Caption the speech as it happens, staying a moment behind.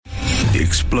The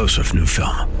explosive new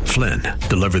film, Flynn,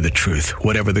 deliver the truth,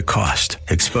 whatever the cost,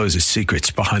 exposes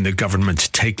secrets behind the government's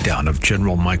takedown of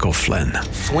General Michael Flynn.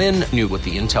 Flynn knew what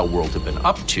the intel world had been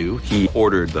up to. He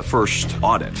ordered the first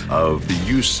audit of the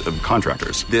use of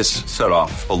contractors. This set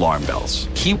off alarm bells.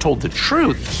 He told the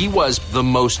truth. He was the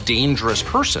most dangerous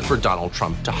person for Donald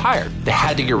Trump to hire. They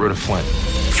had to get rid of Flynn.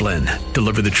 Flynn,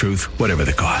 deliver the truth, whatever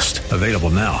the cost. Available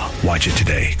now. Watch it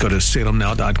today. Go to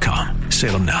salemnow.com.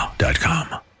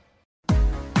 salemnow.com.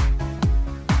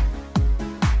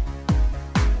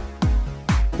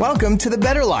 Welcome to The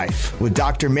Better Life with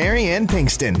Dr. Mary Ann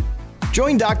Pinkston.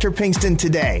 Join Dr. Pinkston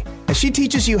today as she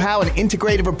teaches you how an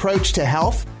integrative approach to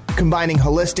health, combining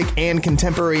holistic and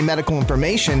contemporary medical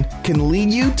information, can lead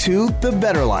you to the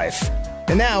better life.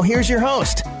 And now, here's your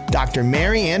host, Dr.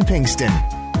 Mary Ann Pinkston.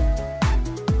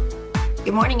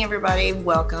 Good morning, everybody.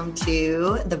 Welcome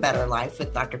to The Better Life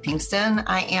with Dr. Pinkston.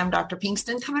 I am Dr.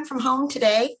 Pinkston coming from home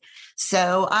today.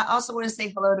 So I also want to say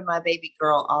hello to my baby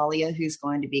girl, Alia, who's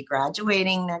going to be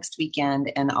graduating next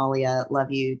weekend. And Alia,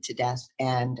 love you to death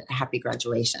and happy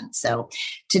graduation. So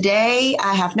today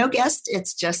I have no guest.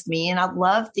 It's just me. And I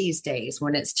love these days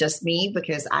when it's just me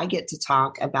because I get to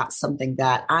talk about something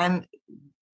that I'm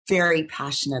very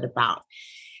passionate about.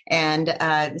 And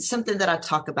something that I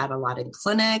talk about a lot in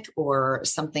clinic or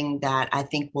something that I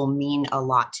think will mean a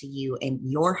lot to you and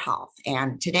your health.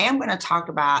 And today I'm going to talk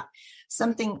about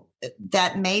something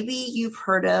that maybe you've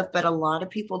heard of, but a lot of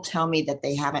people tell me that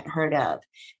they haven't heard of.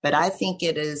 But I think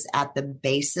it is at the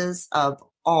basis of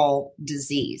all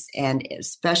disease and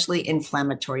especially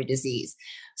inflammatory disease.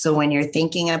 So when you're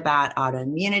thinking about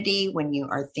autoimmunity, when you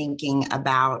are thinking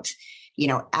about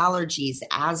allergies,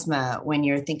 asthma, when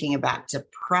you're thinking about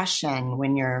depression,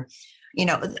 when you're,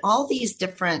 all these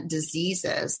different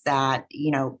diseases that,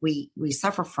 we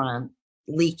suffer from,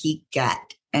 leaky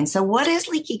gut. And so what is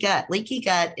leaky gut? Leaky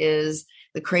gut is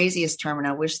the craziest term, and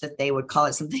I wish that they would call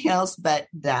it something else, but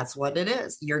that's what it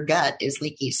is. Your gut is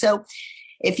leaky. So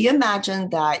if you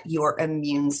imagine that your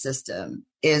immune system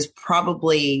is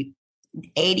probably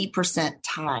 80%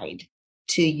 tied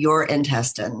to your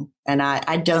intestine, and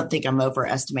I don't think I'm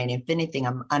overestimating. If anything,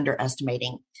 I'm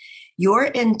underestimating. Your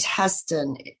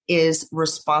intestine is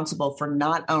responsible for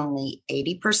not only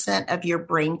 80% of your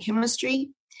brain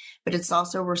chemistry, but it's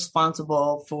also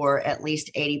responsible for at least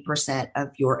 80% of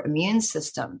your immune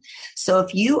system. So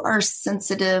if you are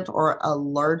sensitive or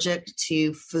allergic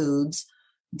to foods,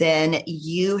 then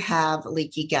you have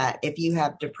leaky gut. If you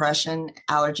have depression,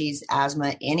 allergies,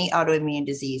 asthma, any autoimmune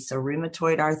disease, so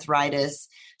rheumatoid arthritis,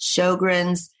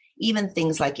 Sjogren's, even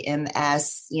things like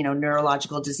MS,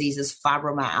 neurological diseases,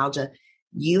 fibromyalgia,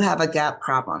 you have a gut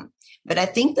problem. But I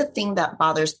think the thing that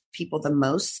bothers people the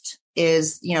most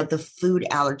is, the food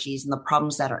allergies and the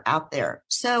problems that are out there.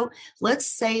 So let's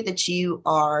say that you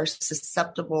are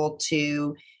susceptible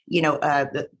to,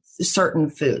 certain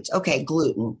foods. Okay,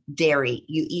 gluten, dairy,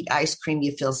 you eat ice cream,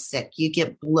 you feel sick, you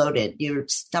get bloated, your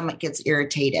stomach gets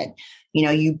irritated,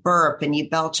 you burp and you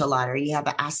belch a lot, or you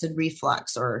have acid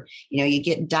reflux, or, you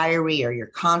get diarrhea, or you're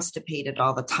constipated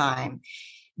all the time.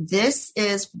 This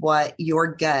is what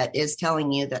your gut is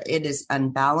telling you, that it is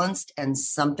unbalanced and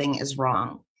something is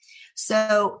wrong.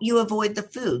 So you avoid the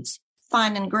foods.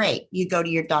 Fine and great. You go to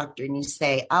your doctor and you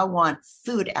say, I want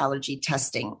food allergy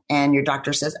testing. And your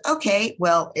doctor says, okay,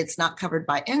 well, it's not covered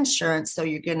by insurance. So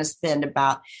you're going to spend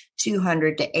about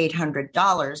 $200 to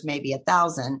 $800, maybe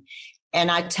 $1,000.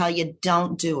 And I tell you,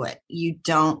 don't do it. You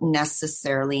don't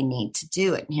necessarily need to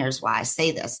do it. And here's why I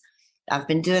say this. I've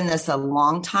been doing this a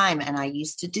long time, and I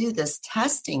used to do this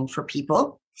testing for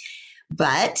people.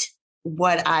 But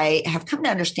what I have come to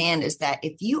understand is that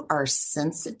if you are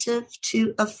sensitive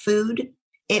to a food,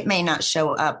 it may not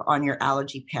show up on your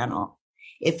allergy panel.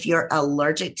 If you're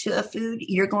allergic to a food,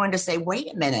 you're going to say,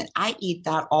 wait a minute, I eat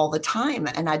that all the time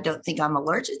and I don't think I'm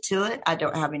allergic to it. I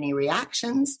don't have any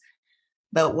reactions.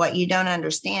 But what you don't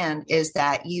understand is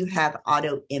that you have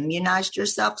autoimmunized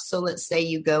yourself. So let's say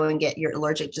you go and you're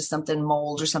allergic to something,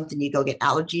 mold or something, you go get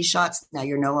allergy shots. Now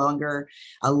you're no longer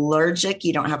allergic.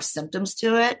 You don't have symptoms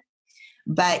to it,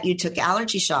 but you took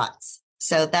allergy shots.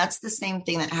 So that's the same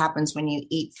thing that happens when you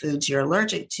eat foods you're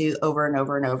allergic to over and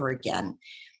over and over again.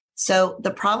 So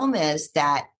the problem is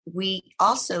that we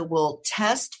also will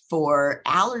test for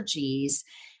allergies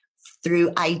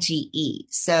through IgE.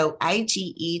 So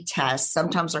IgE tests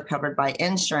sometimes are covered by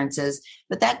insurances,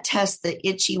 but that tests the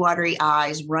itchy, watery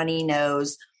eyes, runny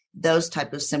nose, those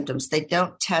type of symptoms. They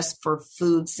don't test for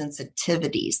food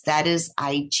sensitivities. That is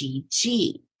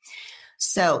IgG.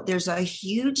 So there's a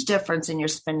huge difference, and you're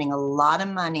spending a lot of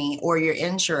money, or your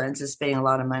insurance is spending a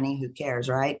lot of money. Who cares,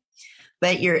 right?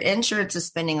 but your insurance is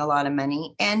spending a lot of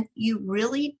money, and you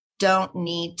really don't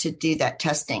need to do that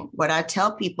testing. What I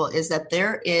tell people is that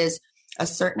there is a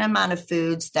certain amount of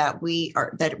foods that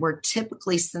we're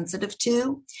typically sensitive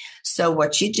to. So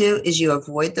what you do is you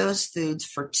avoid those foods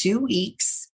for 2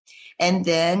 weeks, and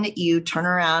then you turn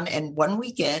around and one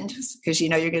weekend, because you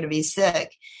know you're going to be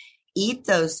sick, eat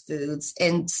those foods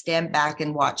and stand back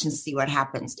and watch and see what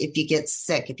happens. If you get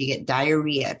sick, if you get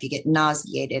diarrhea, if you get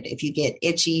nauseated, if you get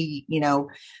itchy,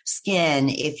 skin,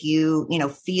 if you,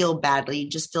 feel badly, you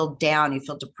just feel down, you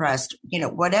feel depressed,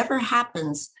 whatever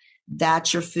happens,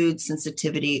 that's your food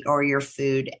sensitivity or your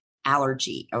food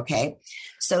allergy. Okay.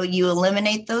 So you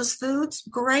eliminate those foods.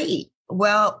 Great.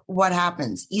 Well, what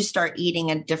happens? You start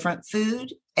eating a different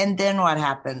food. And then what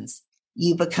happens?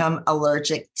 You become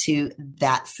allergic to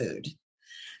that food.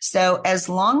 So as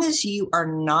long as you are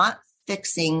not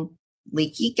fixing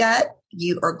leaky gut,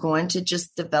 you are going to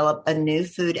just develop a new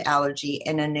food allergy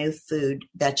and a new food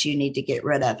that you need to get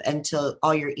rid of until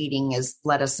all you're eating is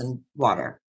lettuce and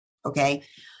water. Okay.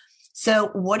 So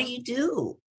what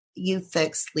do? You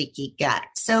fix leaky gut.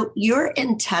 So your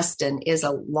intestine is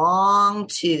a long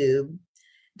tube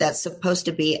that's supposed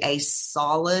to be a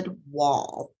solid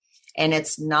wall. And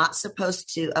it's not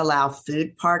supposed to allow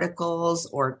food particles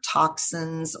or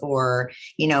toxins or,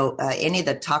 any of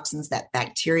the toxins that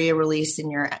bacteria release in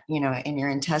your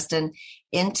intestine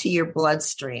into your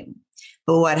bloodstream.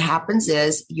 But what happens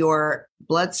is your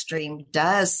bloodstream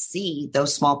does see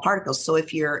those small particles. So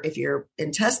if your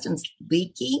intestine's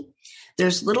leaky,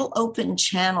 there's little open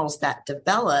channels that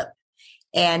develop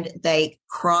and they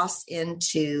cross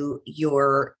into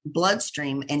your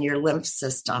bloodstream and your lymph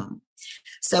system.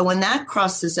 So when that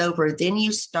crosses over, then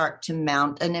you start to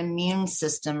mount an immune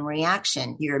system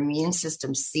reaction. Your immune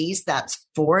system sees that's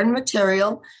foreign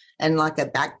material, and like a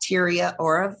bacteria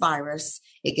or a virus,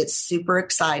 it gets super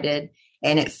excited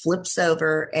and it flips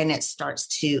over and it starts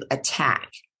to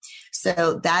attack.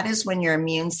 So that is when your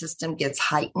immune system gets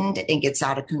heightened and gets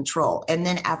out of control. And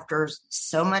then after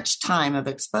so much time of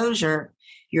exposure,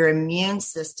 your immune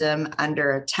system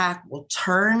under attack will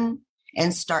turn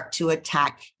and start to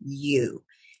attack you.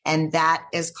 And that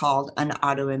is called an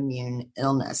autoimmune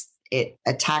illness. It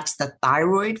attacks the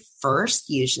thyroid first,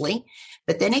 usually,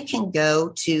 but then it can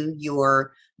go to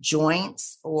your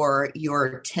joints or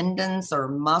your tendons or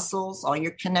muscles, all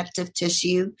your connective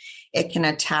tissue. It can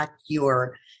attack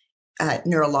your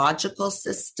neurological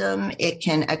system. It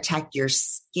can attack your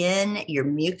skin, your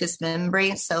mucous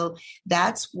membrane. So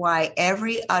that's why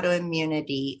every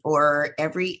autoimmunity or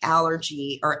every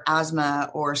allergy or asthma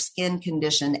or skin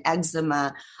condition,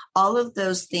 eczema, all of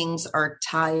those things are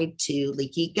tied to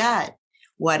leaky gut.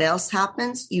 What else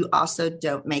happens? You also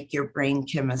don't make your brain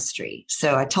chemistry.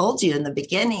 So I told you in the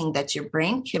beginning that your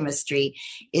brain chemistry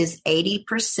is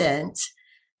 80%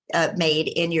 made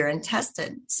in your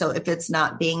intestine. So if it's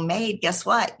not being made, guess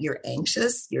what? You're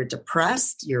anxious, you're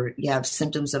depressed, you have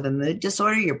symptoms of a mood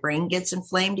disorder, your brain gets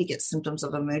inflamed, you get symptoms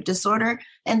of a mood disorder,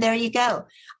 and there you go.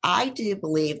 I do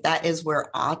believe that is where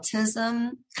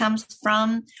autism comes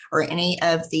from, or any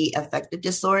of the affective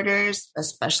disorders,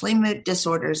 especially mood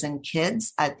disorders in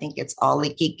kids. I think it's all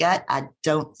leaky gut. I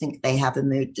don't think they have a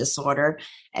mood disorder,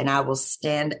 and I will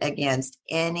stand against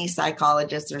any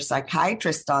psychologist or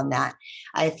psychiatrist on that.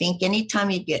 I think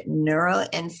anytime you get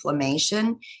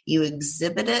neuroinflammation, you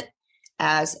exhibit it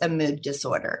as a mood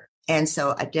disorder. And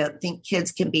so I don't think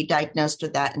kids can be diagnosed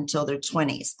with that until their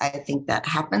 20s. I think that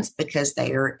happens because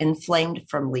they are inflamed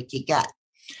from leaky gut.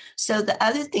 So the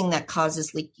other thing that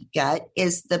causes leaky gut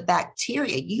is the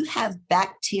bacteria. You have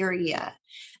bacteria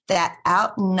that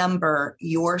outnumber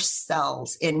your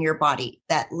cells in your body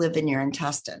that live in your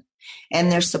intestine.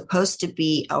 And there's supposed to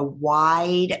be a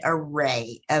wide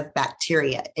array of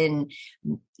bacteria in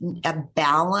a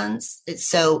balance.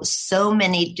 So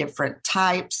many different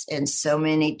types and so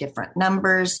many different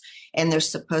numbers, and they're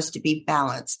supposed to be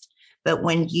balanced. But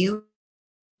when you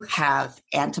have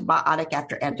antibiotic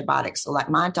after antibiotic, so like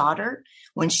my daughter,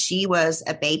 when she was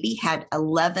a baby, had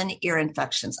 11 ear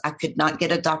infections. I could not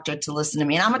get a doctor to listen to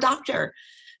me, and I'm a doctor.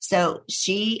 So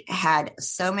she had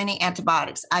so many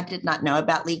antibiotics. I did not know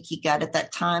about leaky gut at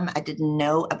that time. I didn't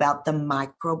know about the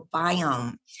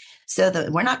microbiome. So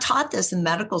we're not taught this in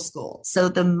medical school. So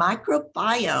the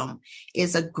microbiome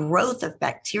is a growth of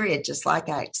bacteria, just like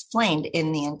I explained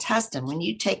in the intestine. When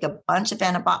you take a bunch of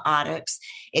antibiotics,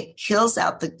 it kills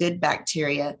out the good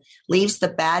bacteria, leaves the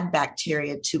bad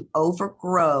bacteria to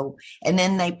overgrow, and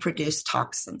then they produce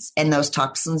toxins. And those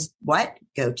toxins, what?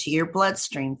 Go to your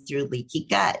bloodstream through leaky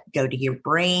gut, go to your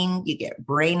brain, you get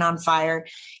brain on fire.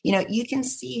 You can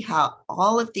see how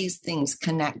all of these things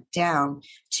connect down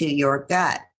to your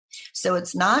gut. So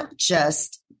it's not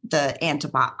just the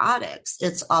antibiotics,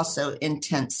 it's also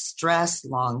intense stress,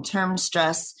 long-term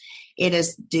stress. It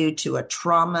is due to a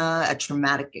trauma, a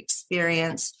traumatic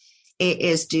experience. It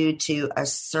is due to a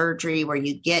surgery where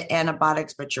you get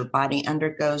antibiotics, but your body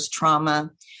undergoes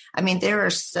trauma. I mean, there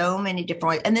are so many different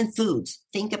ways. And then foods.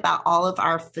 Think about all of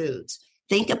our foods.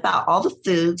 Think about all the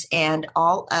foods and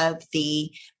all of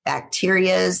the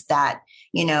bacterias that,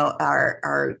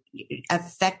 are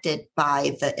affected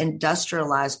by the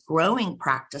industrialized growing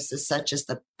practices, such as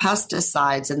the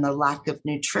pesticides and the lack of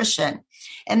nutrition.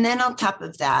 And then on top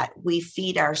of that, we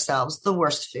feed ourselves the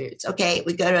worst foods. Okay,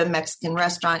 we go to a Mexican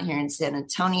restaurant here in San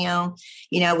Antonio.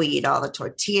 We eat all the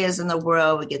tortillas in the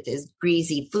world. We get these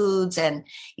greasy foods. And,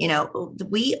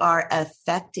 we are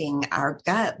affecting our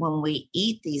gut when we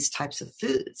eat these types of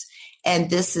foods.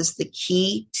 And this is the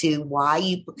key to why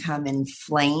you become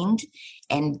inflamed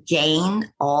and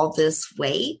gain all this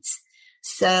weight.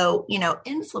 So,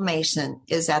 inflammation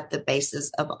is at the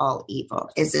basis of all evil.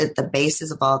 Is it the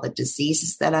basis of all the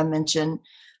diseases that I mentioned,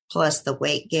 plus the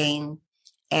weight gain?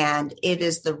 And it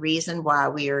is the reason why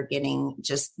we are getting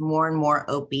just more and more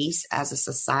obese as a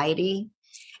society.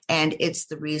 And it's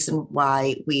the reason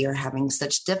why we are having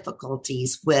such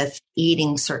difficulties with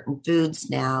eating certain foods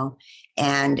now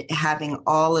and having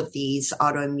all of these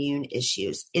autoimmune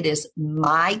issues. It is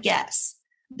my guess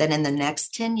that in the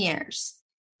next 10 years,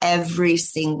 every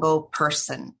single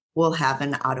person will have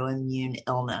an autoimmune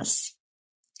illness.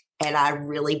 And I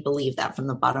really believe that from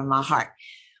the bottom of my heart.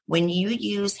 When you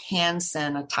use hand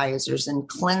sanitizers and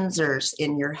cleansers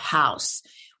in your house,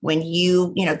 when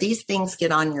these things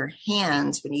get on your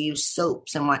hands, when you use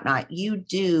soaps and whatnot, you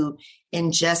do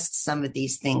ingest some of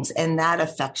these things, and that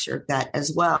affects your gut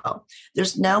as well.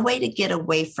 There's no way to get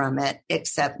away from it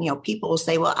except, people will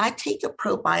say, well, I take a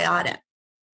probiotic.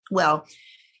 Well,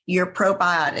 your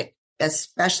probiotic,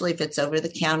 especially if it's over the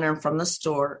counter and from the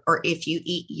store, or if you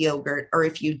eat yogurt, or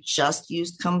if you just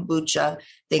use kombucha,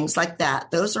 things like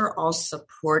that, those are all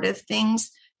supportive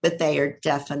things, but they are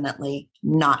definitely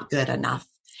not good enough.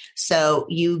 So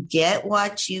you get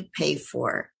what you pay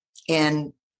for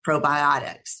in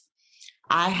probiotics.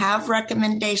 I have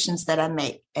recommendations that I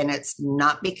make, and it's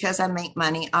not because I make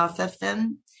money off of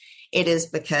them. It is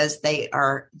because they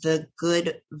are the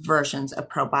good versions of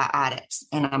probiotics.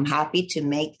 And I'm happy to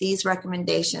make these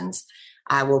recommendations.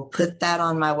 I will put that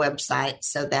on my website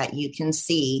so that you can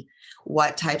see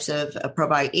what types of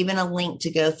probiotic, even a link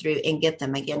to go through and get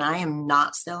them. Again, I am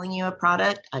not selling you a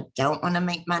product. I don't want to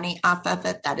make money off of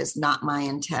it. That is not my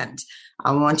intent.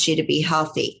 I want you to be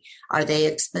healthy. Are they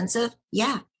expensive?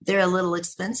 Yeah, they're a little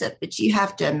expensive, but you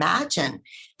have to imagine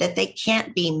that they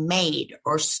can't be made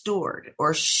or stored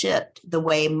or shipped the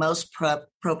way most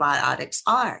probiotics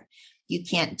are. You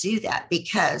can't do that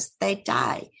because they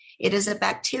die. It is a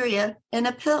bacteria in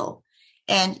a pill.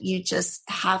 And you just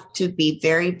have to be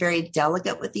very, very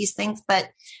delicate with these things. But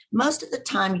most of the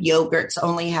time, yogurts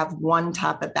only have one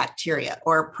type of bacteria,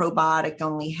 or a probiotic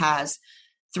only has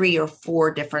 3 or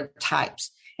 4 different types.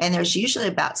 And there's usually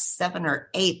about 7 or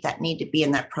 8 that need to be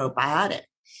in that probiotic.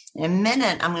 In a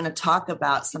minute, I'm going to talk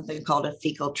about something called a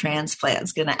fecal transplant.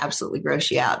 It's going to absolutely gross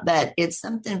you out, but it's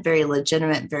something very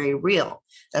legitimate, very real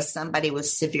that somebody with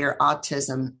severe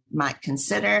autism might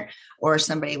consider, or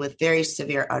somebody with very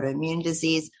severe autoimmune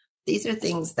disease. These are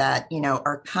things that,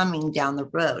 are coming down the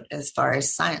road as far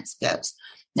as science goes.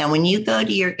 Now, when you go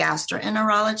to your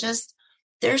gastroenterologist,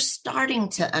 they're starting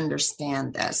to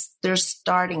understand this. They're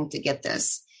starting to get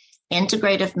this.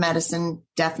 Integrative medicine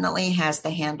definitely has the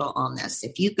handle on this.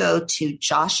 If you go to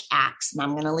Josh Axe, and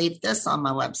I'm going to leave this on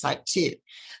my website too.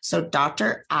 So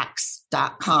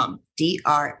drax.com,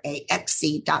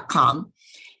 DRAXC.com,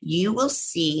 you will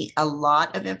see a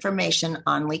lot of information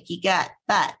on leaky gut.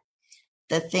 But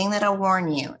the thing that I'll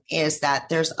warn you is that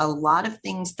there's a lot of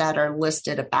things that are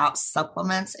listed about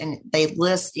supplements, and they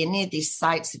list any of these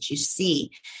sites that you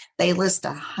see, they list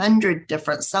 100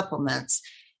 different supplements.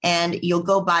 And you'll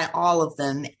go by all of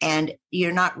them, and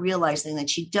you're not realizing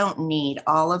that you don't need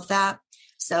all of that.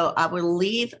 So I will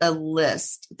leave a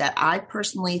list that I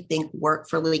personally think work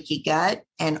for leaky gut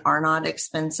and are not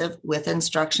expensive with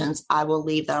instructions. I will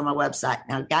leave that on my website.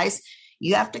 Now, guys,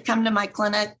 you have to come to my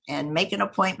clinic and make an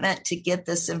appointment to get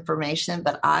this information,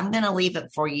 but I'm going to leave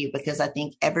it for you because I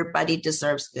think everybody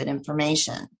deserves good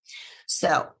information.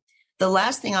 So the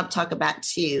last thing I'll talk about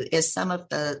too is some of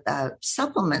the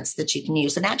supplements that you can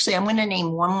use. And actually, I'm going to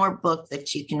name one more book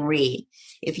that you can read.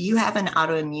 If you have an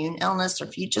autoimmune illness, or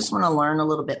if you just want to learn a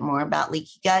little bit more about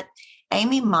leaky gut,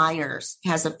 Amy Myers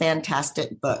has a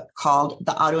fantastic book called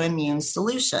The Autoimmune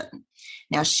Solution.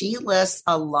 Now, she lists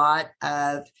a lot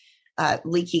of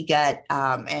leaky gut,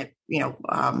 and,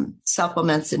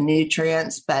 supplements and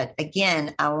nutrients. But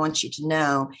again, I want you to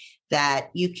know that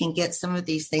you can get some of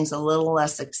these things a little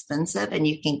less expensive, and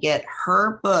you can get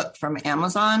her book from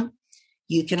Amazon.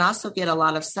 You can also get a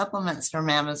lot of supplements from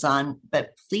Amazon,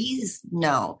 but please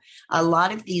know a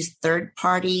lot of these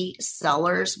third-party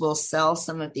sellers will sell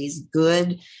some of these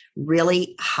good,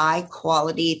 really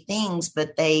high-quality things,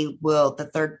 but the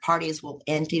third parties will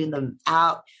empty them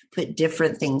out, put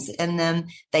different things in them.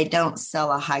 They don't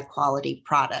sell a high-quality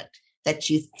product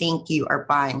that you think you are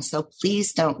buying. So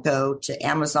please don't go to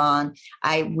Amazon.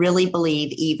 I really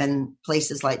believe even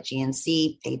places like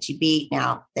GNC, HEB,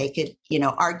 now they could,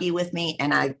 argue with me,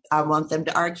 and I want them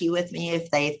to argue with me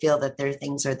if they feel that their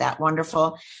things are that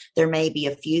wonderful. There may be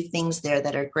a few things there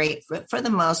that are great, but for the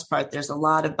most part, there's a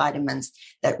lot of vitamins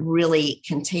that really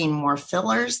contain more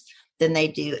fillers than they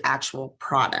do actual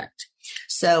product.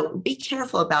 So be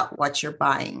careful about what you're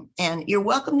buying, and you're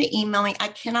welcome to email me. I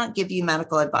cannot give you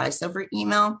medical advice over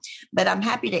email, but I'm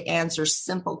happy to answer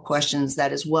simple questions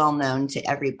that is well known to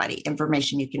everybody,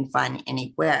 information you can find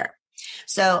anywhere.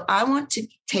 So I want to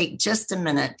take just a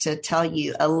minute to tell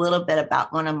you a little bit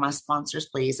about one of my sponsors,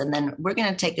 please. And then we're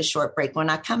going to take a short break. When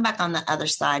I come back on the other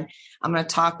side, I'm going to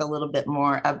talk a little bit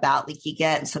more about leaky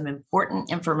gut and some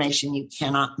important information you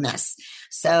cannot miss.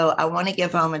 So I want to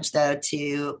give homage, though,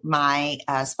 to my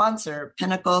sponsor,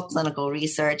 Pinnacle Clinical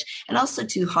Research, and also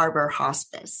to Harbor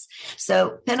Hospice.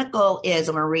 So Pinnacle is,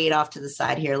 I'm going to read off to the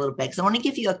side here a little bit because I want to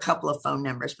give you a couple of phone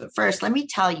numbers. But first, let me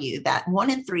tell you that 1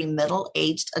 in 3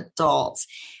 middle-aged adults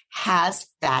has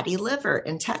fatty liver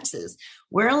in Texas.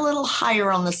 We're a little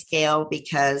higher on the scale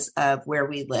because of where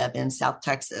we live in South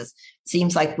Texas.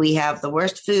 Seems like we have the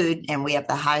worst food and we have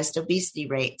the highest obesity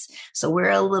rates. So we're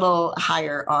a little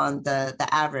higher on the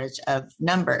average of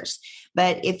numbers.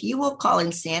 But if you will call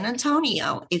in San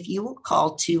Antonio, if you will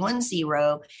call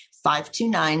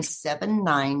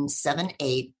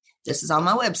 210-529-7978, this is on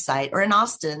my website, or in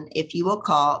Austin, if you will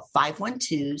call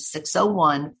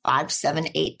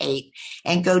 512-601-5788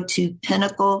 and go to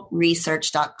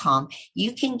pinnacleresearch.com,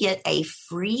 you can get a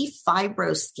free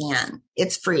fibro scan.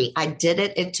 It's free. I did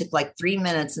it. It took like 3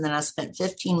 minutes, and then I spent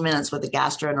 15 minutes with a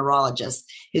gastroenterologist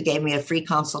who gave me a free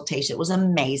consultation. It was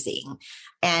amazing.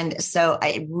 And so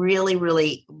I really,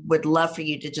 really would love for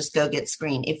you to just go get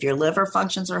screened. If your liver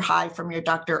functions are high from your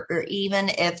doctor, or even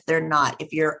if they're not,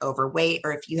 if you're overweight,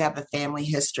 or if you have a family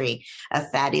history of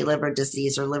fatty liver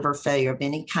disease or liver failure of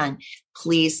any kind,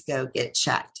 please go get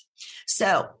checked.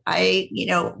 So I,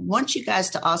 want you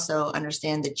guys to also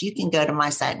understand that you can go to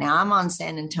my site. Now I'm on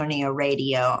San Antonio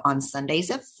radio on Sundays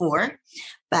at 4,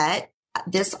 but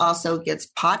this also gets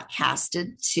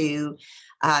podcasted to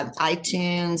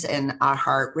iTunes and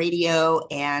iHeartRadio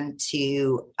and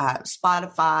to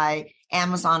Spotify,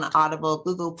 Amazon, Audible,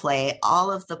 Google Play,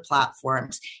 all of the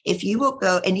platforms. If you will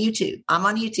go, and YouTube, I'm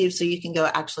on YouTube, so you can go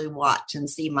actually watch and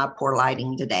see my poor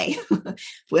lighting today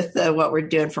with what we're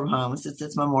doing from home since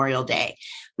it's Memorial Day.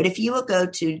 But if you will go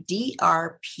to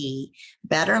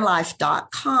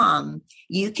drpbetterlife.com,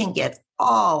 you can get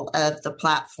all of the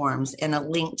platforms and a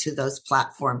link to those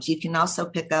platforms. You can also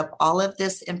pick up all of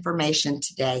this information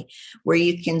today where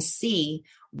you can see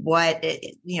what,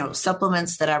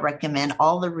 supplements that I recommend,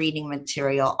 all the reading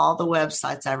material, all the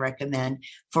websites I recommend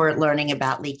for learning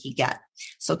about leaky gut.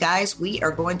 So guys, we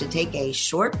are going to take a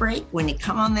short break. When you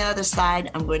come on the other side,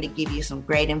 I'm going to give you some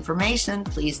great information.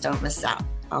 Please don't miss out.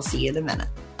 I'll see you in a minute.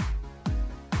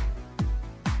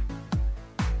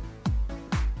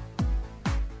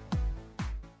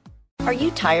 Are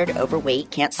you tired, overweight,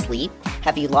 can't sleep?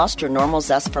 Have you lost your normal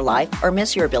zest for life or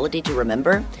miss your ability to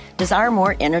remember? Desire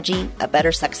more energy, a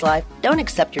better sex life? Don't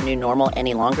accept your new normal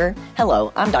any longer?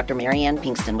 Hello, I'm Dr. Marianne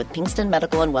Pinkston with Pinkston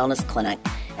Medical and Wellness Clinic.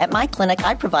 At my clinic,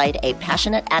 I provide a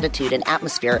passionate attitude and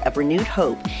atmosphere of renewed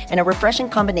hope and a refreshing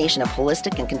combination of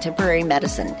holistic and contemporary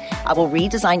medicine. I will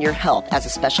redesign your health as a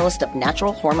specialist of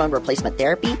natural hormone replacement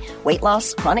therapy, weight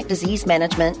loss, chronic disease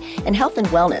management, and health and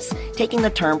wellness, taking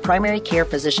the term primary care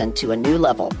physician to a new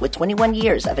level. With 21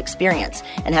 years of experience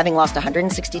and having lost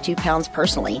 162 pounds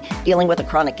personally, dealing with a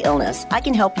chronic illness, I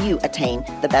can help you attain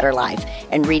the better life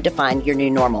and redefine your new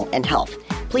normal and health.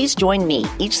 Please join me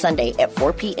each Sunday at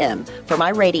 4 p.m. for my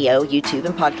radio, YouTube,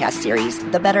 and podcast series,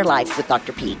 The Better Life with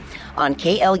Dr. P, on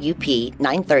KLUP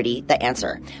 930, The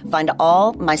Answer. Find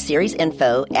all my series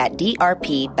info at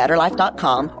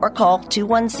drpbetterlife.com or call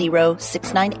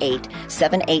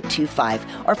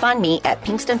 210-698-7825 or find me at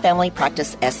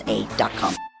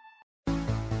pinkstonfamilypracticesa.com.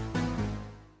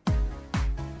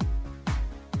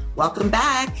 Welcome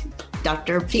back.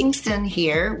 Dr. Pinkston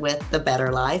here with The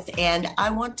Better Life. And I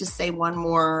want to say one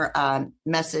more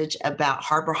message about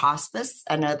Harbor Hospice,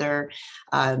 another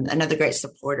great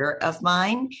supporter of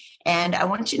mine. And I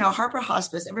want you to know Harbor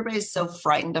Hospice, everybody's so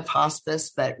frightened of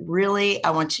hospice, but really I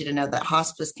want you to know that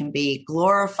hospice can be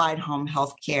glorified home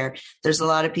health care. There's a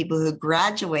lot of people who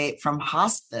graduate from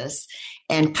hospice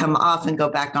and come off and go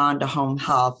back on to home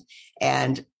health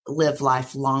and live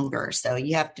life longer. So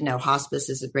you have to know hospice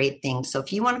is a great thing. So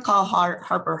if you want to call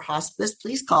Harbor Hospice,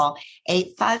 please call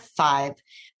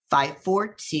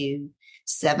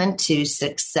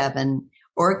 855-542-7267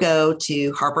 or go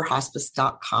to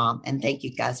harborhospice.com. And thank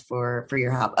you guys for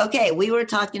your help. Okay, we were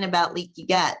talking about leaky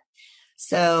gut.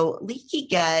 So leaky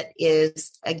gut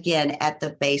is, again, at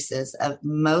the basis of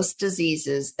most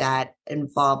diseases that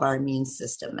involve our immune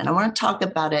system. And I want to talk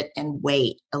about it in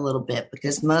weight a little bit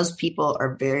because most people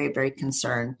are very, very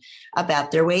concerned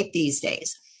about their weight these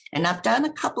days. And I've done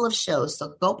a couple of shows,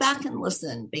 so go back and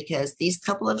listen because these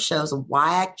couple of shows of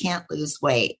why I can't lose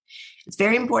weight. It's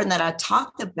very important that I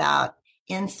talk about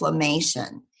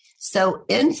inflammation. So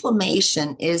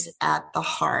inflammation is at the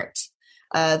heart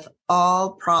of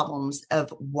all problems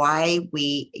of why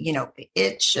we,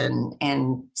 itch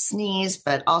and sneeze,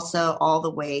 but also all the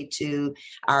way to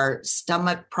our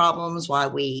stomach problems, why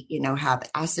we, have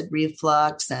acid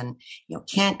reflux and,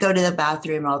 can't go to the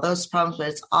bathroom, all those problems, but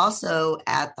it's also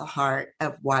at the heart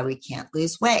of why we can't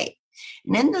lose weight.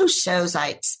 And in those shows, I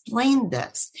explained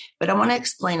this, but I want to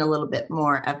explain a little bit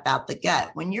more about the gut.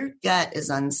 When your gut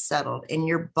is unsettled and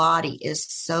your body is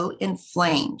so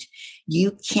inflamed,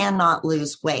 you cannot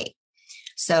lose weight.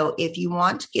 So if you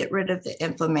want to get rid of the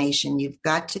inflammation, you've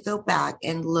got to go back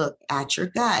and look at your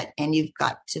gut and you've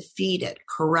got to feed it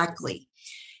correctly.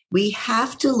 We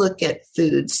have to look at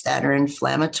foods that are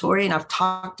inflammatory, and I've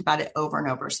talked about it over and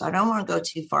over, so I don't want to go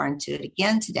too far into it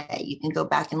again today. You can go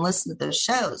back and listen to those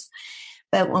shows.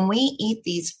 But when we eat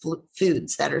these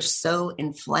foods that are so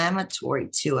inflammatory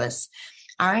to us,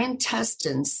 our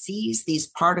intestine sees these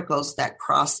particles that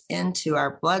cross into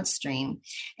our bloodstream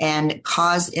and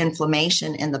cause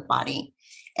inflammation in the body.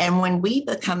 And when we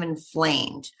become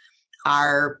inflamed,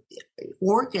 our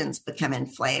organs become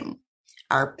inflamed.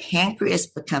 Our pancreas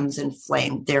becomes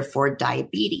inflamed, therefore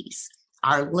diabetes.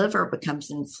 Our liver becomes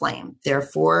inflamed,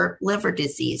 therefore liver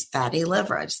disease, fatty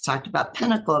liver. I just talked about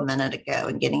Pinnacle a minute ago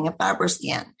and getting a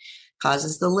FibroScan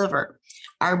causes the liver.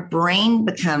 Our brain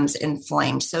becomes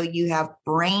inflamed. So you have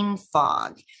brain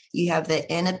fog. You have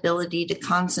the inability to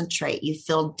concentrate. You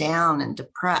feel down and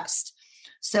depressed.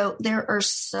 So there are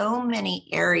so many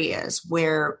areas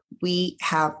where we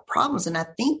have problems. And I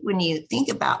think when you think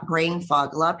about brain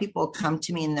fog, a lot of people come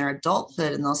to me in their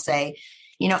adulthood and they'll say,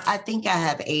 I think I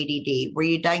have ADD. Were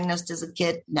you diagnosed as a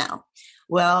kid? No.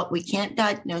 Well, we can't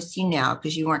diagnose you now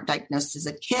because you weren't diagnosed as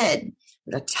a kid.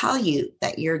 But I'll tell you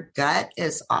that your gut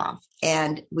is off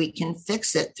and we can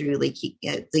fix it through leaky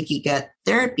gut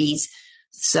therapies.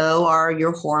 So are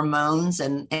your hormones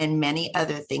and many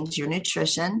other things, your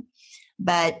nutrition.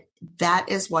 But that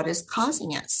is what is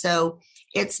causing it. So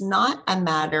it's not a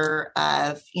matter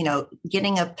of,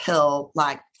 getting a pill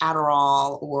like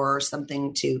Adderall or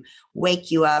something to wake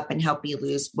you up and help you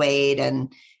lose weight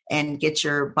and get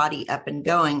your body up and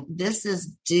going. This is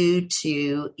due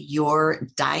to your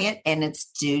diet and it's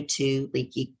due to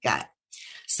leaky gut.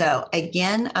 So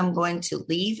again, I'm going to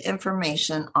leave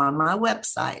information on my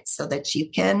website so that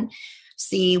you can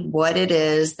see what it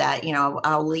is that,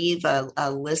 I'll leave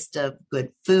a list of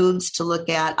good foods to look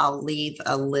at. I'll leave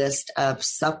a list of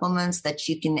supplements that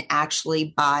you can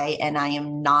actually buy. And I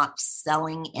am not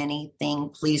selling anything.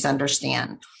 Please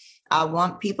understand. I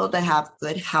want people to have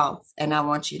good health and I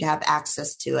want you to have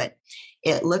access to it.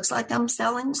 It looks like I'm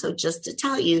selling. So just to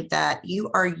tell you that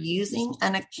you are using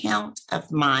an account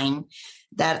of mine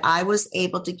that I was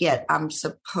able to get. I'm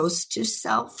supposed to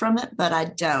sell from it, but I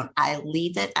don't. I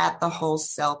leave it at the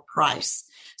wholesale price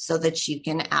so that you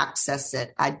can access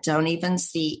it. I don't even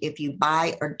see if you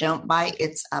buy or don't buy.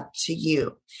 It's up to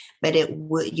you. But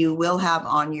you will have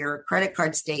on your credit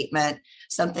card statement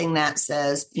something that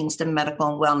says Pinkston Medical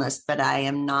and Wellness, but I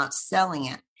am not selling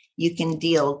it. You can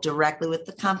deal directly with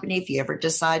the company if you ever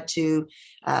decide to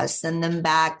send them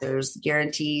back. There's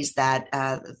guarantees that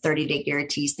 30-day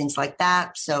guarantees, things like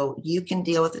that. So you can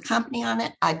deal with the company on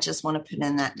it. I just want to put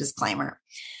in that disclaimer.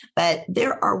 But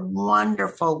there are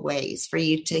wonderful ways for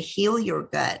you to heal your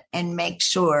gut and make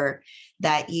sure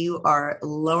that you are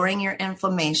lowering your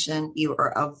inflammation. You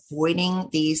are avoiding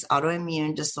these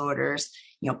autoimmune disorders.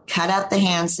 Cut out the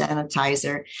hand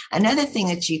sanitizer. Another thing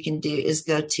that you can do is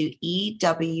go to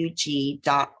ewg.org.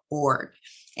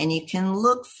 and you can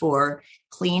look for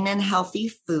clean and healthy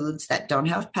foods that don't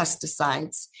have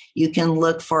pesticides. You can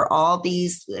look for all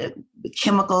these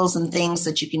chemicals and things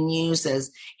that you can use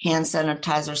as hand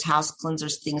sanitizers, house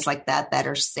cleansers, things like that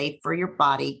are safe for your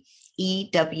body,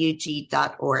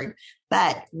 EWG.org.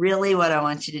 But really what I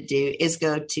want you to do is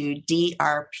go to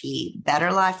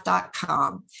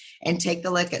drpbetterlife.com and take a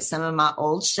look at some of my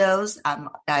old shows. I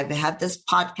have this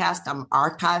podcast. I'm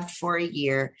archived for a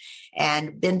year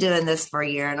and been doing this for a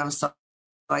year, and I'm so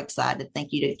excited.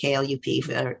 Thank you to KLUP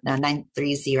for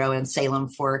 930 in Salem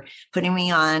for putting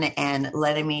me on and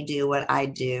letting me do what I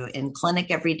do in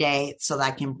clinic every day so that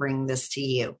I can bring this to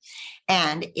you.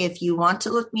 And if you want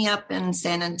to look me up in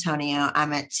San Antonio,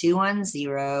 I'm at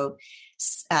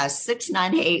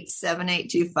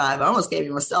 210-698-7825. I almost gave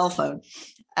you my cell phone.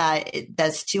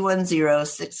 That's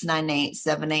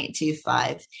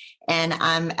 210-698-7825. And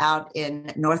I'm out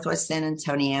in Northwest San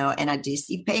Antonio, and I do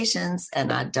see patients,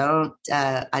 and I do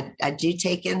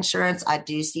take insurance. I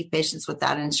do see patients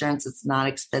without insurance. It's not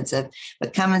expensive,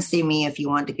 but come and see me if you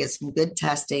want to get some good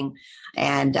testing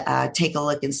and take a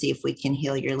look and see if we can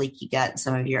heal your leaky gut and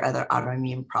some of your other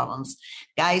autoimmune problems.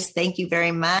 Guys, thank you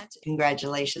very much.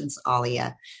 Congratulations,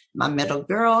 Alia. My middle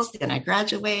girl's going to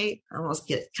graduate. I almost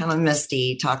get kind of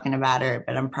misty talking about her,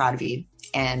 but I'm proud of you.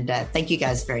 And thank you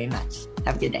guys very much.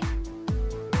 Have a good day.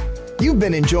 You've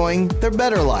been enjoying The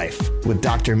Better Life with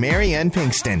Dr. Mary Ann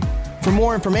Pinkston. For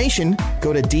more information,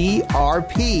 go to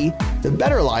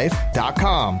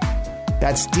drpthebetterlife.com.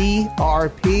 That's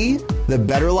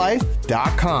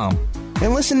drpthebetterlife.com.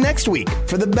 And listen next week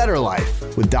for The Better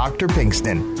Life with Dr.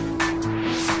 Pinkston.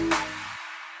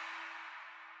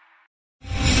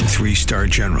 3-star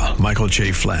General Michael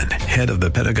J. Flynn, head of the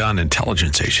Pentagon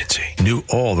Intelligence Agency, knew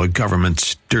all the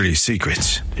government's dirty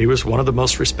secrets. He was one of the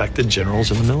most respected generals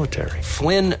in the military.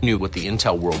 Flynn knew what the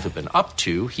intel world had been up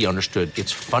to. He understood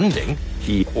its funding.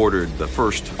 He ordered the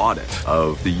first audit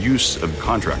of the use of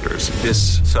contractors.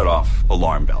 This set off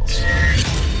alarm bells.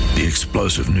 The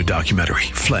explosive new documentary,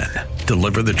 Flynn,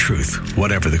 Deliver the Truth,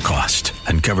 Whatever the Cost,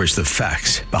 uncovers the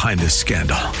facts behind this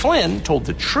scandal. Flynn told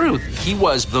the truth. He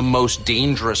was the most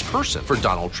dangerous person for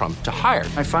Donald Trump to hire.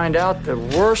 I find out the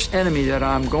worst enemy that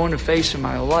I'm going to face in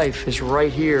my life is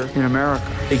right here in America.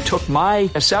 They took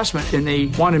my assessment and they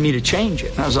wanted me to change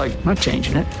it. And I was like, I'm not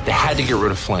changing it. They had to get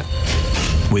rid of Flynn.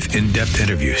 With in-depth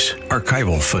interviews,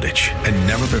 archival footage, and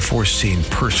never-before-seen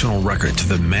personal records of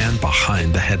the man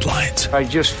behind the headlines. I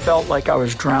just felt like I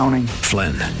was drowning.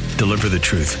 Flynn, Deliver the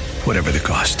Truth, Whatever the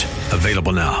Cost.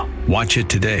 Available now. Watch it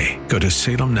today. Go to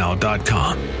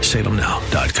salemnow.com.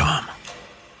 salemnow.com.